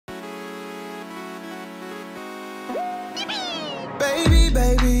Baby,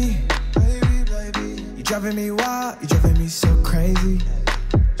 baby, baby, baby, you driving me wild, you driving me so crazy.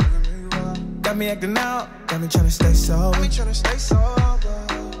 Got me acting out, got me trying to stay sober.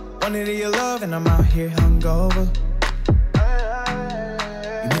 Wanted your love and I'm out here hungover.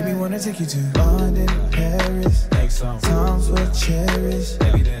 You made me wanna take you to London, Paris. Times will cherish.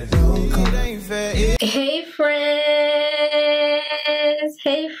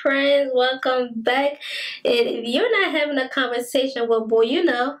 Hey friends, welcome back. And if you're not having a conversation with boy,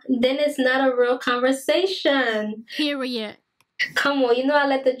 then it's not a real conversation. Period. Come on, I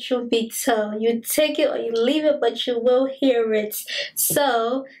let the truth be told. You take it or you leave it, but you will hear it.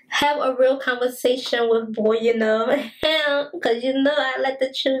 So, have a real conversation with boy, because I let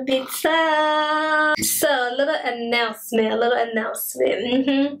the truth be told. So, a little announcement.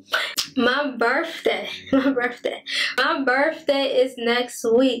 My birthday is next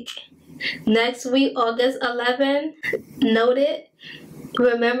week. Next week, August 11th. Note it.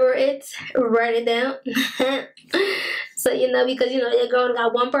 Remember it. Write it down. So, because, your girl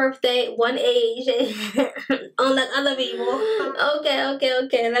got one birthday, one age, unlike other people.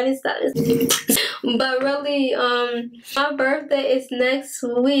 Okay, let me stop this. But really, my birthday is next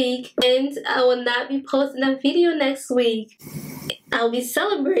week, and I will not be posting a video next week. I'll be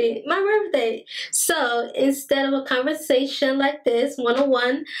celebrating my birthday. So, instead of a conversation like this,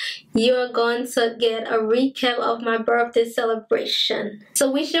 one-on-one, you're going to get a recap of my birthday celebration. So,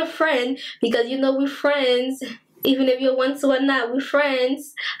 wish your friend, because we're friends. Even if you want to or not, we're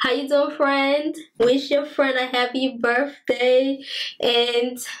friends. How you doing, friend? Wish your friend a happy birthday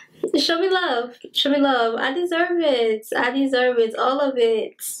and show me love. I deserve it. All of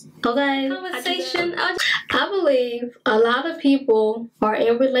it. Okay? Conversation. I believe a lot of people are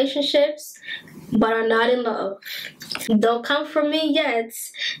in relationships but are not in love. Don't come for me yet.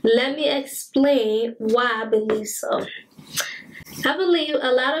 Let me explain why I believe so. I believe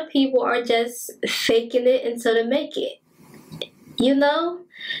a lot of people are just faking it until they make it.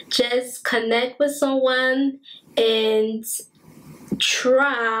 Just connect with someone and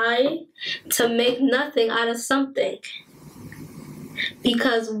try to make nothing out of something.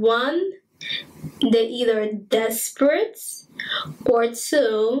 Because one, they're either desperate, or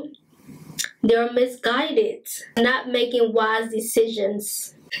two, they're misguided, not making wise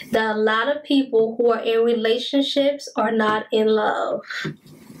decisions. That a lot of people who are in relationships are not in love.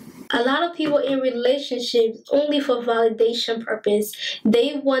 A lot of people in relationships only for validation purpose.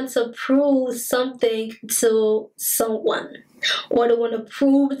 They want to prove something to someone, or they want to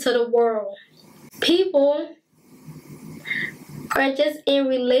prove to the world. People are just in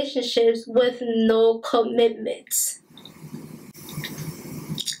relationships with no commitments.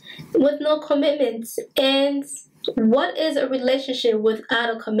 And what is a relationship without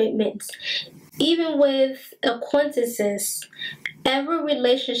a commitment? Even with acquaintances, every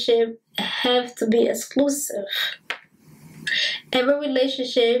relationship has to be exclusive. Every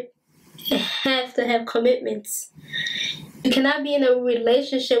relationship has to have commitments. You cannot be in a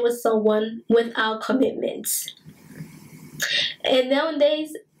relationship with someone without commitments. And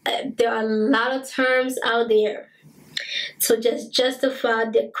nowadays, there are a lot of terms out there to just justify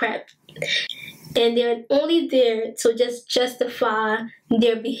their crap. And they're only there to just justify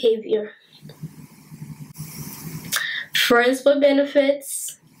their behavior. Friends with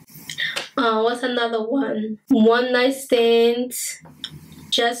benefits. What's another one? One night stand.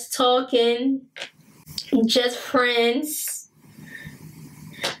 Just talking. Just friends.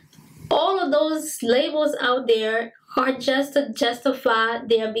 All of those labels out there are just to justify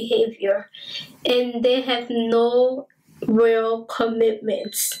their behavior. And they have no real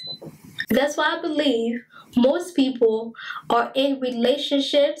commitments. That's why I believe most people are in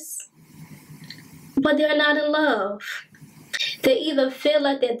relationships, but they're not in love. They either feel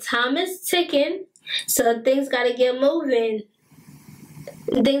like their time is ticking, so things gotta get moving.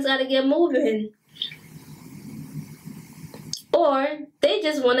 Or they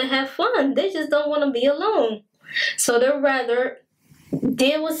just want to have fun. They just don't want to be alone. So they'd rather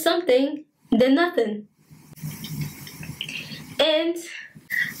deal with something than nothing. And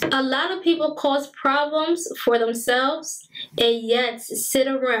a lot of people cause problems for themselves and yet sit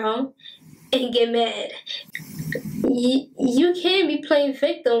around and get mad. You can't be playing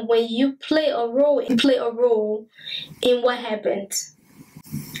victim when you play a role in what happened.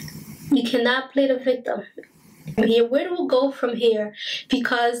 You cannot play the victim. Where do we go from here?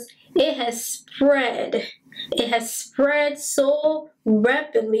 Because it has spread. It has spread so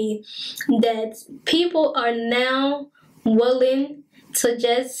rapidly that people are now willing to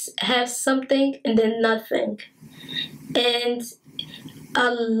just have something and then nothing. And a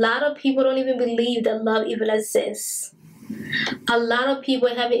lot of people don't even believe that love even exists. A lot of people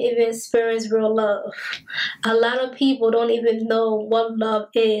haven't even experienced real love. A lot of people don't even know what love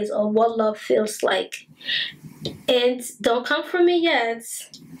is or what love feels like. And don't come for me yet,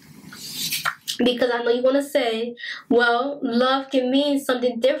 because I know you want to say, well, love can mean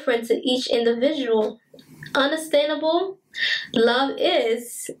something different to each individual. Understandable. Love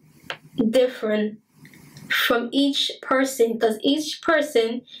is different from each person, because each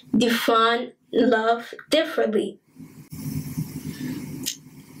person defines love differently.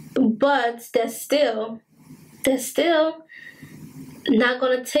 But that's still not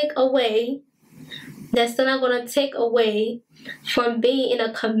gonna take away. That's still not gonna take away from being in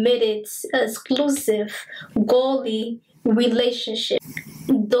a committed, exclusive, goally relationship.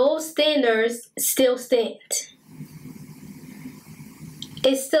 Those standards still stand.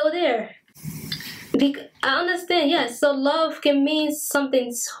 It's still there. I understand, yes. So love can mean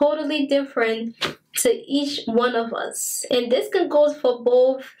something totally different to each one of us. And this can go for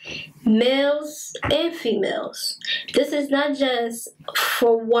both males and females. This is not just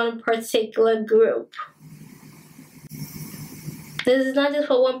for one particular group. This is not just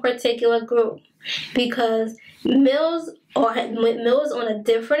for one particular group. Because males on a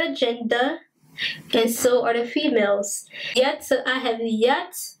different agenda, and so are the females. I have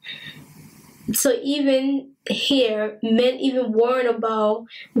yet to even hear men even worrying about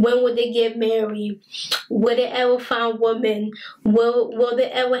when would they get married, will they ever find women, will they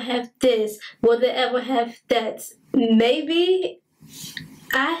ever have this, will they ever have that. Maybe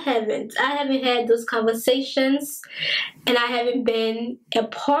I haven't had those conversations, and I haven't been a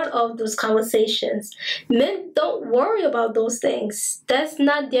part of those conversations. Men don't worry about those things. That's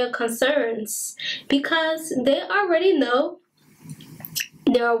not their concerns, because they already know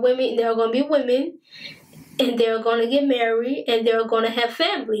there are going to be women, and they're going to get married, and they're going to have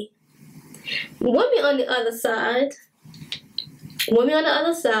family. Women on the other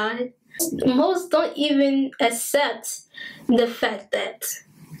side, most don't even accept the fact that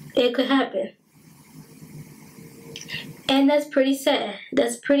it could happen. And that's pretty sad.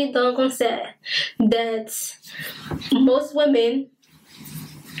 That's pretty doggone sad. That most women,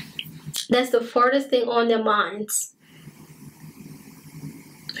 that's the farthest thing on their minds.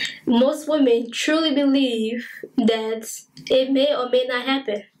 Most women truly believe that it may or may not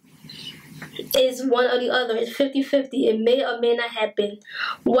happen. It's one or the other. It's 50-50. It may or may not happen.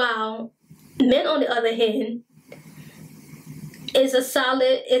 While men, on the other hand, it's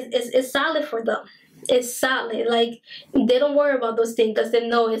solid for them. It's solid. Like, they don't worry about those things because they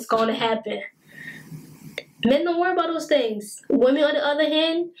know it's going to happen. Men don't worry about those things. Women, on the other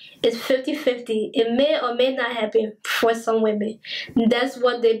hand, it's 50-50. It may or may not happen for some women. That's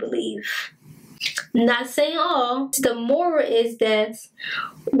what they believe. Not saying all. The moral is that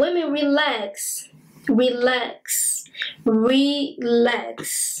women relax. Relax.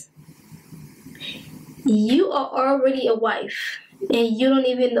 Relax. You are already a wife, and you don't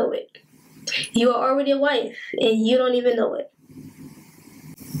even know it. You are already a wife, and you don't even know it.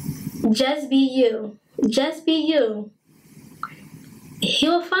 Just be you. Just be you.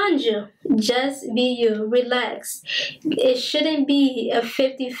 He'll find you. Just be you. Relax. It shouldn't be a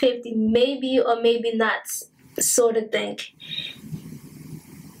 50-50, maybe or maybe not sort of thing.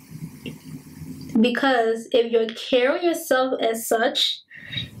 Because if you're carrying yourself as such,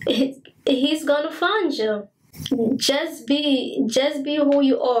 he's gonna find you. Just be who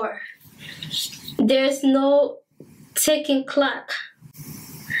you are. There's no ticking clock.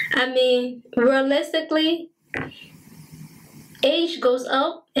 I mean, realistically, age goes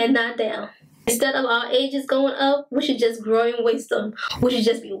up and not down. Instead of our ages going up, we should just grow in wisdom. We should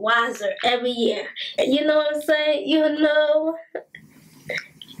just be wiser every year. You know what I'm saying? You know.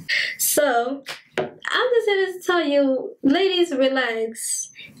 So, I'm just here to tell you, ladies, relax.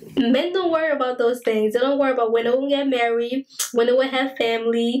 Men don't worry about those things. They don't worry about when they will get married, when they will have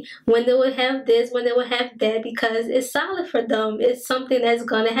family, when they will have this, when they will have that, because it's solid for them. It's something that's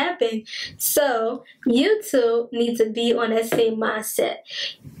going to happen. So, you two need to be on that same mindset.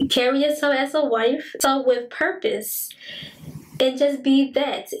 Carry yourself as a wife, so with purpose. And just be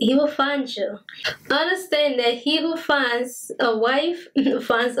that. He will find you. Understand that he who finds a wife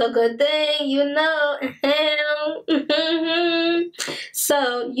finds a good thing, you know.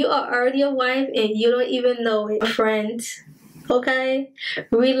 So, you are already a wife and you don't even know it, friend. Okay?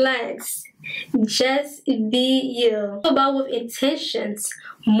 Relax. Just be you. Move about with intentions.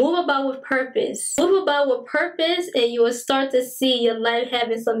 Move about with purpose. Move about with purpose, and you will start to see your life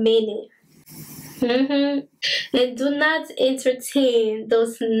having some meaning. And do not entertain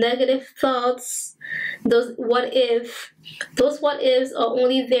those negative thoughts, those what if. Those what ifs are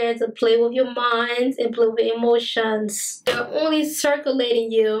only there to play with your mind and play with your emotions. They're only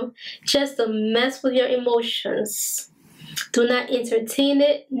circulating you just to mess with your emotions. Do not entertain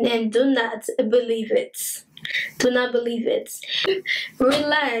it and do not believe it. Do not believe it.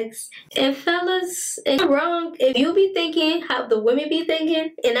 Relax. And fellas, if I'm wrong, if you be thinking how the women be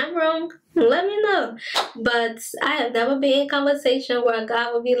thinking and I'm wrong, let me know. But I have never been in conversation where a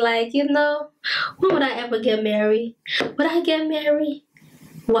guy would be like, you know, when would I ever get married? Would I get married?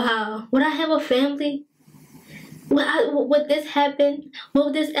 Wow. Would I have a family? Would this happen?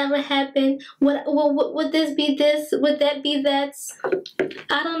 Would this ever happen? Would this be this? Would that be that?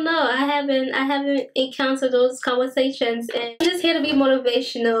 I don't know. I haven't encountered those conversations, and I'm just here to be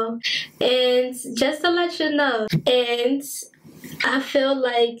motivational and just to let you know. And I feel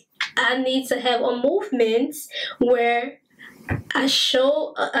like I need to have a movement where I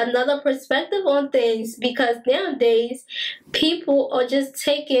show another perspective on things, because nowadays people are just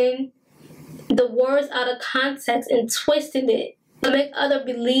taking the words out of context and twisting it to make others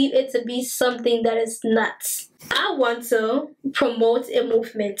believe it to be something that is not. I want to promote a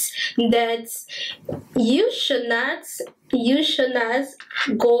movement that you should not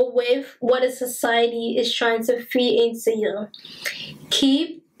go with what a society is trying to feed into you.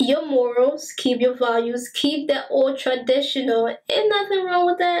 Keep your morals, keep your values, keep that old traditional. Ain't nothing wrong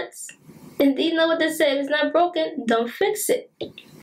with that. And you know what they say, if it's not broken, don't fix it.